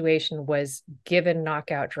this situation was given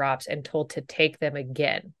knockout drops and told to take them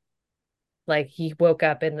again. Like he woke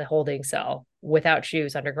up in the holding cell without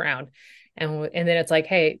shoes underground. And then it's like,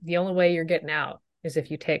 hey, the only way you're getting out is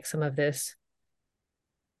if you take some of this,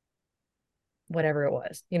 whatever it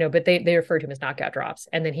was, but they refer to him as knockout drops.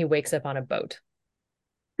 And then he wakes up on a boat.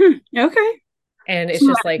 Okay. And it's So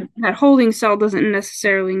just like, that holding cell doesn't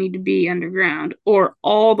necessarily need to be underground or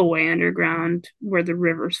all the way underground where the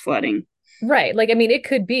river's flooding. right. Like, I mean, it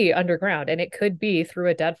could be underground and it could be through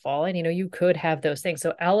a deadfall. And, you could have those things.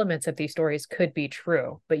 So elements of these stories could be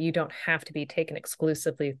true, but you don't have to be taken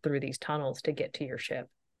exclusively through these tunnels to get to your ship.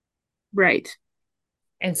 Right.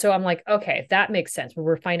 And so I'm like, okay, that makes sense.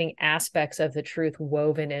 We're finding aspects of the truth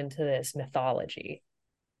woven into this mythology.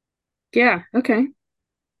 Yeah. Okay.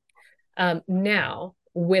 Now,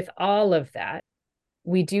 with all of that,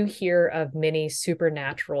 we do hear of many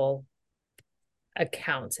supernatural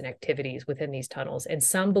accounts and activities within these tunnels. And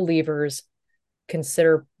some believers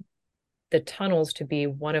consider the tunnels to be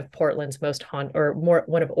one of Portland's most haunted, or more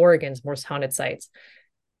one of Oregon's most haunted sites.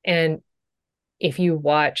 And if you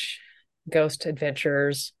watch Ghost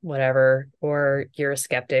Adventures, whatever, or you're a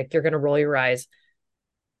skeptic, you're going to roll your eyes.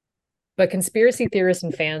 But conspiracy theorists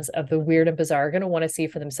and fans of the weird and bizarre are going to want to see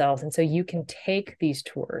for themselves. And so you can take these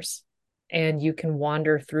tours and you can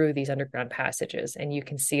wander through these underground passages and you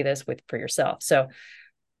can see this for yourself. So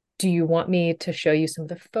do you want me to show you some of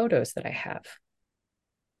the photos that I have?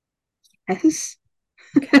 Yes.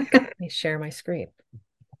 Okay, let me share my screen.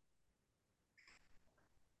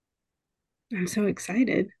 I'm so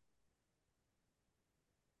excited.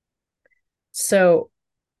 So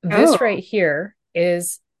Oh, this right here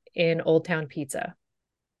is in Old Town Pizza.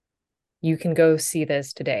 You can go see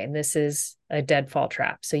this today. And this is a deadfall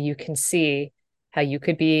trap. So you can see how you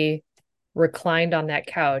could be reclined on that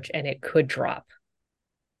couch and it could drop.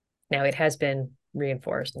 Now it has been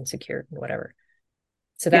reinforced and secured and whatever.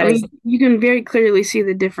 So yeah. that I is mean, you can very clearly see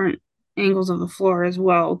the different angles of the floor as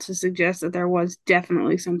well to suggest that there was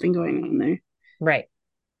definitely something going on there. right.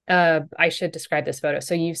 I should describe this photo.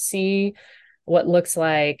 So you see what looks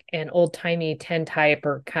like an old timey 10 type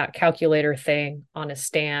or calculator thing on a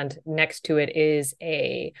stand. Next to it is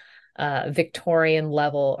a Victorian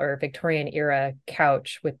level or Victorian era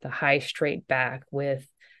couch with the high straight back with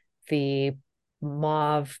the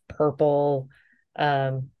mauve purple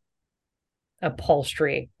um,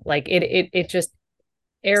 upholstery. Like it just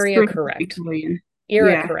area Straight correct, Victorian.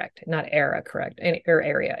 era Yeah. correct, not era correct, or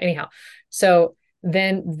area. Anyhow, so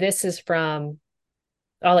then this is from.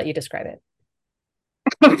 I'll let you describe it.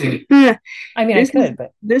 I mean, I This is could,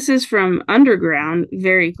 but this is from underground,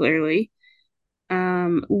 very clearly.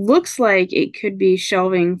 Looks like it could be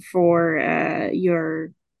shelving for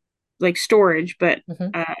your like storage, but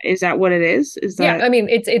mhm. is that what it is? Is Yeah, that I mean,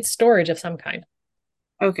 it's storage of some kind.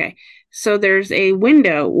 okay? So there's a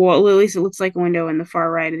window. Well, at least it looks like a window in the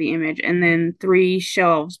far right of the image, and then three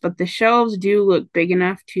shelves. But the shelves do look big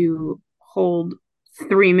enough to hold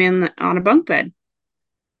three men on a bunk bed.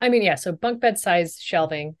 I mean, yeah, so bunk bed size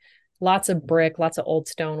shelving, lots of brick, lots of old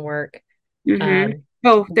stonework. Mm-hmm. Um,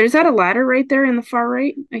 Oh, there's that a ladder right there in the far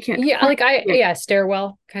right? I can't yeah, quite like I see it. yeah,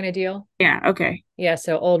 stairwell kind of deal. Yeah, okay. Yeah,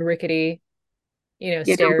 so old rickety, Yeah,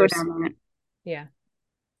 don't go stairs. down on it. Yeah.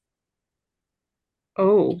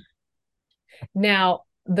 Oh, Now,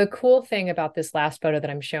 the cool thing about this last photo that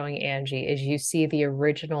I'm showing Angie is you see the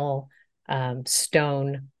original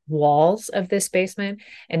stone walls of this basement,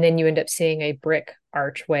 and then you end up seeing a brick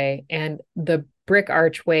archway, and the brick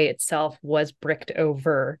archway itself was bricked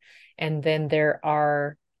over. And then there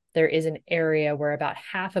is an area where about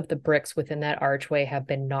half of the bricks within that archway have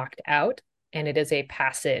been knocked out, and it is a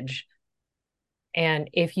passage. And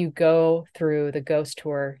if you go through the ghost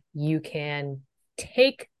tour, you can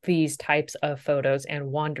take these types of photos and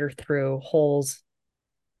wander through holes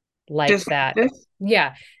like just that. like this?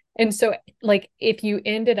 Yeah. And so, like, if you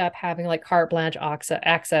ended up having like carte blanche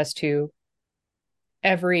access to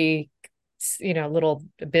every, little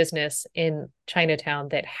business in Chinatown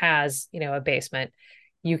that has, a basement,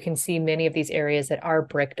 you can see many of these areas that are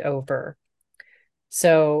bricked over.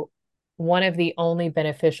 So, one of the only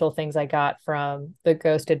beneficial things I got from the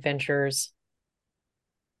Ghost Adventures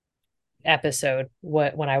episode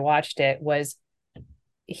when I watched it was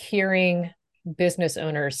hearing business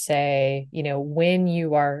owners say, when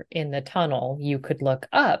you are in the tunnel, you could look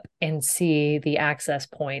up and see the access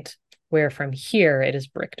point where from here it is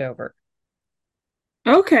bricked over.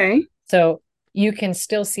 Okay. So you can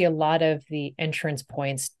still see a lot of the entrance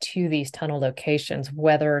points to these tunnel locations,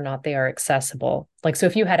 whether or not they are accessible. Like, so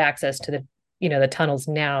if you had access to the tunnels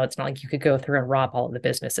now, it's not like you could go through and rob all of the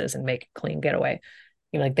businesses and make a clean getaway.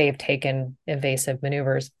 like they've taken evasive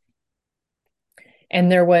maneuvers.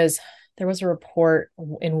 And there was a report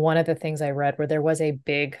in one of the things I read where there was a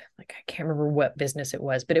big, like, I can't remember what business it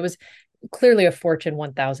was, but it was clearly a Fortune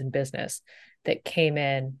 1000 business that came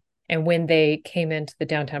in. And when they came into the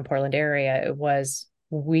downtown Portland area, it was,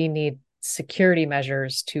 we need security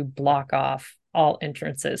measures to block off all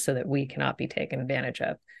entrances so that we cannot be taken advantage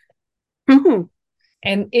of. Oh,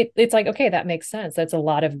 And it's like, okay, that makes sense. That's a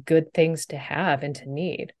lot of good things to have and to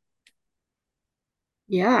need.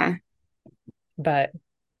 yeah. But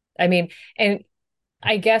I mean, and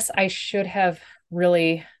I guess I should have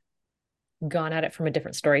really gone at it from a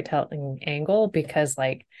different storytelling angle, because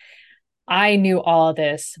like I knew all of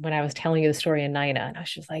this when I was telling you the story in Nina, and I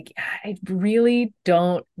was just like, I really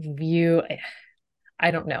don't view, I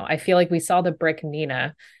don't know. I feel like we saw the brick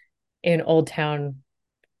Nina in Old Town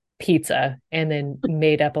Pizza and then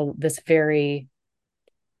made up this very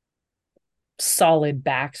solid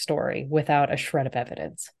backstory without a shred of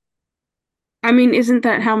evidence. I mean, isn't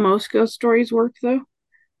that how most ghost stories work, though?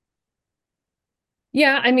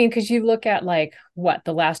 Yeah, I mean, because you look at like what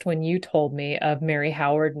the last one you told me of Mary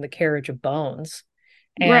Howard and the Carriage of Bones,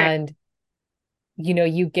 Right. and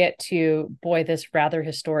you get to, boy, this rather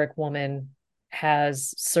historic woman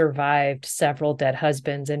has survived several dead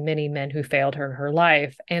husbands and many men who failed her in her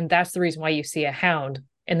life. And that's the reason why you see a hound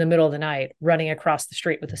in the middle of the night running across the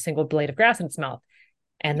street with a single blade of grass in its mouth.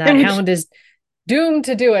 And that And which, hound is doomed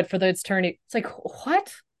to do it for its turn. It's like,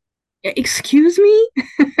 what? excuse me?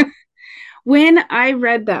 When I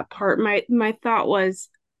read that part, my thought was,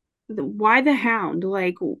 why the hound?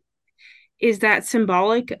 Like, is that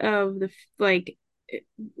symbolic of the like,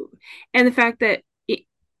 and the fact that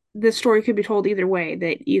the story could be told either way,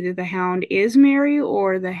 that either the hound is Mary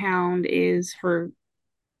or the hound is her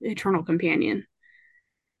eternal companion.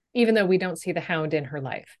 Even though we don't see the hound in her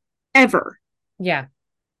life. Ever. Yeah.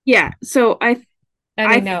 Yeah. So I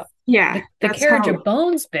I, mean, now yeah, the that's carriage how. of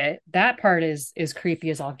bones bit, that part is creepy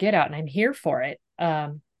as all get out, and I'm here for it.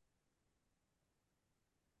 But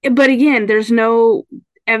again, there's no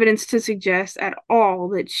evidence to suggest at all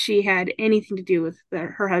that she had anything to do with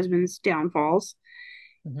her husband's downfalls.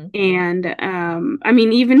 Mhm. And I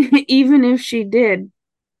mean, even even if she did,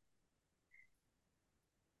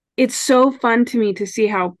 it's so fun to me to see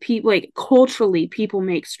how people, like, culturally, people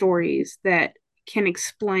make stories that can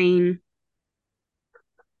explain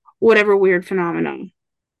whatever weird phenomenon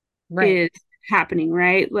Right. is happening,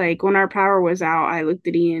 right? Like when our power was out, I looked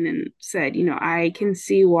at Ian and said, I can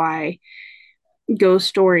see why ghost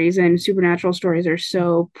stories and supernatural stories are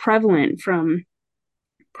so prevalent from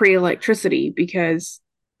pre-electricity, because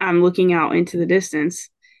I'm looking out into the distance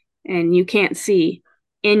and you can't see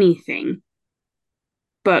anything,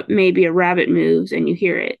 but maybe a rabbit moves and you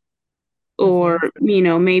hear it, or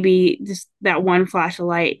Mhm. maybe just that one flash of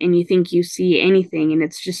light and you think you see anything and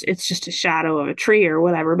it's just a shadow of a tree or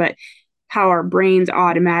whatever. But how our brains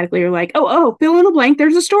automatically are like, oh, fill in the blank,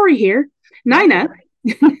 there's a story here. Right.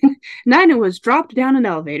 Nina. Nina was dropped down an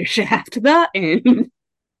elevator shaft, the end.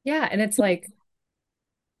 Yeah, and it's like,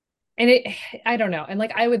 and it, I don't know, and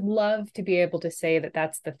like I would love to be able to say that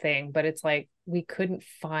that's the thing, but it's like we couldn't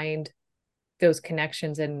find those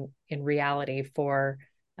connections in reality for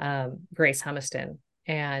Grace Humiston,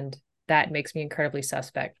 and that makes me incredibly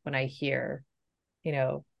suspect when I hear, you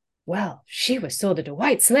know, well, she was sold into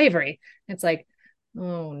white slavery. It's like,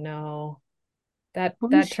 oh no, that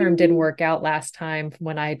Was term didn't she? work out last time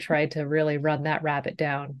when I tried to really run that rabbit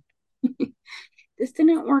down. This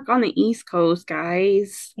didn't work on the East Coast,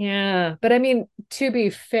 guys. Yeah, but I mean, to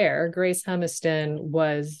be fair, Grace Humiston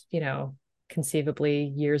was, conceivably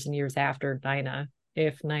years and years after Nina,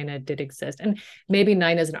 if Nina did exist. And maybe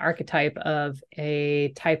Nina is an archetype of a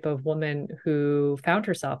type of woman who found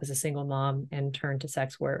herself as a single mom and turned to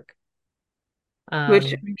sex work.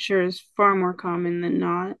 Which Um, I'm sure is far more common than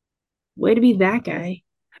not. Way to be that guy.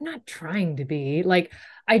 I'm not trying to be like,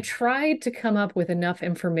 I tried to come up with enough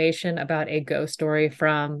information about a ghost story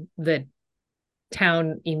from the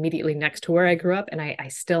town immediately next to where I grew up, and I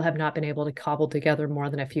still have not been able to cobble together more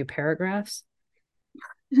than a few paragraphs.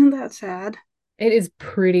 Isn't that sad? It is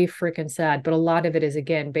pretty freaking sad, but a lot of it is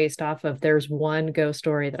again based off of there's one ghost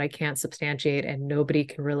story that I can't substantiate and nobody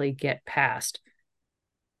can really get past.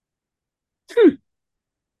 Hmm.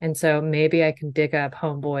 And so maybe I can dig up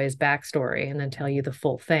Homeboy's backstory and then tell you the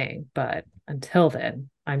full thing. But until then,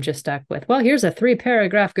 I'm just stuck with, well, here's a 3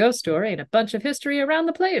 paragraph ghost story and a bunch of history around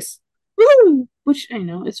the place. Woo! Which I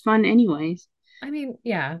know is fun anyways. I mean,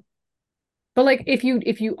 yeah. But like if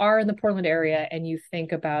you are in the Portland area and you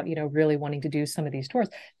think about, really wanting to do some of these tours,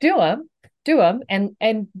 do them, do them and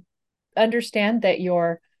understand that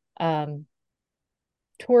um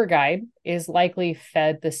tour guide is likely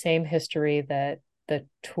fed the same history that the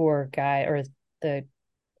tour guide or the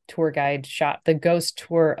tour guide shop, the ghost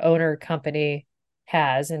tour owner company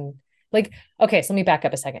has. And like, okay, so let me back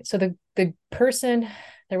up a second. So the person,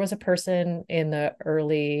 there was a person in the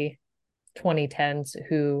early 2010s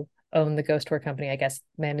who owned the ghost tour company. I guess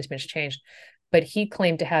management's changed, but he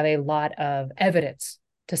claimed to have a lot of evidence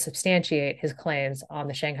to substantiate his claims on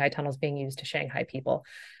the Shanghai tunnels being used to Shanghai people.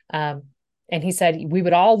 Um, and he said we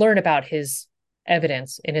would all learn about his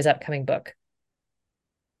evidence in his upcoming book.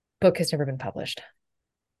 Book has never been published.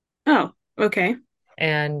 Oh, okay.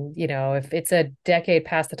 And if it's a decade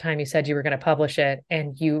past the time you said you were going to publish it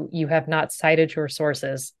and you have not cited your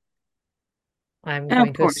sources, I'm Of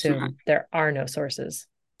going to course not. Of assume there are no sources.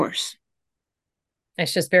 course.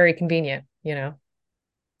 It's just very convenient.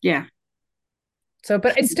 Yeah. So,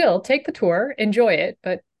 but it's still take the tour, enjoy it,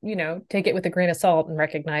 but take it with a grain of salt and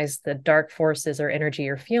recognize the dark forces or energy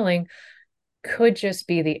you're feeling could just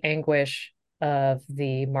be the anguish of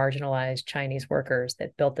the marginalized Chinese workers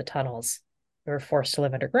that built the tunnels who were forced to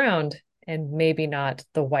live underground, and maybe not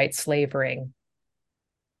the white slave ring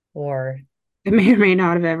or It may or may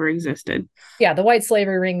not have ever existed. yeah, the white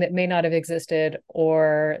slavery ring that may not have existed,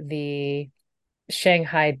 or the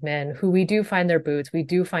Shanghai men who we do find their boots. We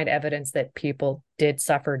do find evidence that people did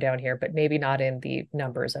suffer down here, but maybe not in the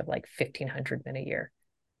numbers of like 1,500 men a year.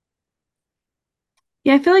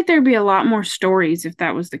 Yeah, I feel like there'd be a lot more stories if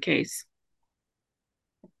that was the case.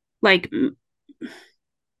 Like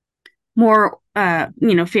more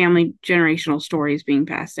family generational stories being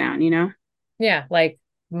passed down, Yeah, like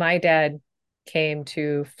my dad came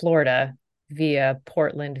to Florida via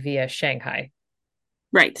Portland, via Shanghai.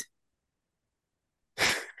 Right.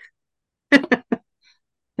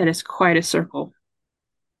 That is quite a circle.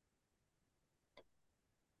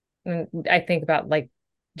 And I think about like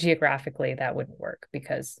geographically, that wouldn't work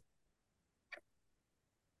because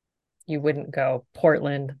you wouldn't go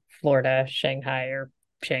Portland, Florida, Shanghai, or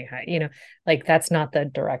Shanghai. Like that's not the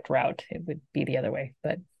direct route. It would be the other way,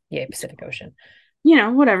 but yay, Pacific Ocean.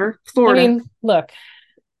 Whatever. I Florida. mean, look,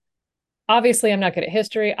 obviously I'm not good at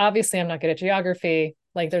history. Obviously, I'm not good at geography.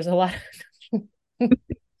 Like there's a lot of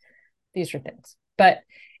these are things. But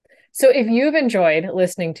so if you've enjoyed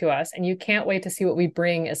listening to us and you can't wait to see what we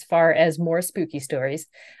bring as far as more spooky stories,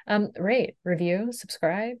 rate, review,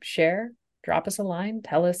 subscribe, share, drop us a line,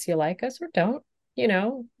 tell us you like us or don't.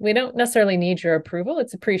 We don't necessarily need your approval.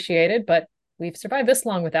 It's appreciated, but we've survived this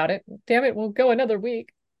long without it. Damn it, we'll go another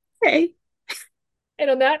week. Hey, And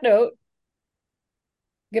on that note,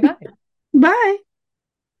 goodbye. bye.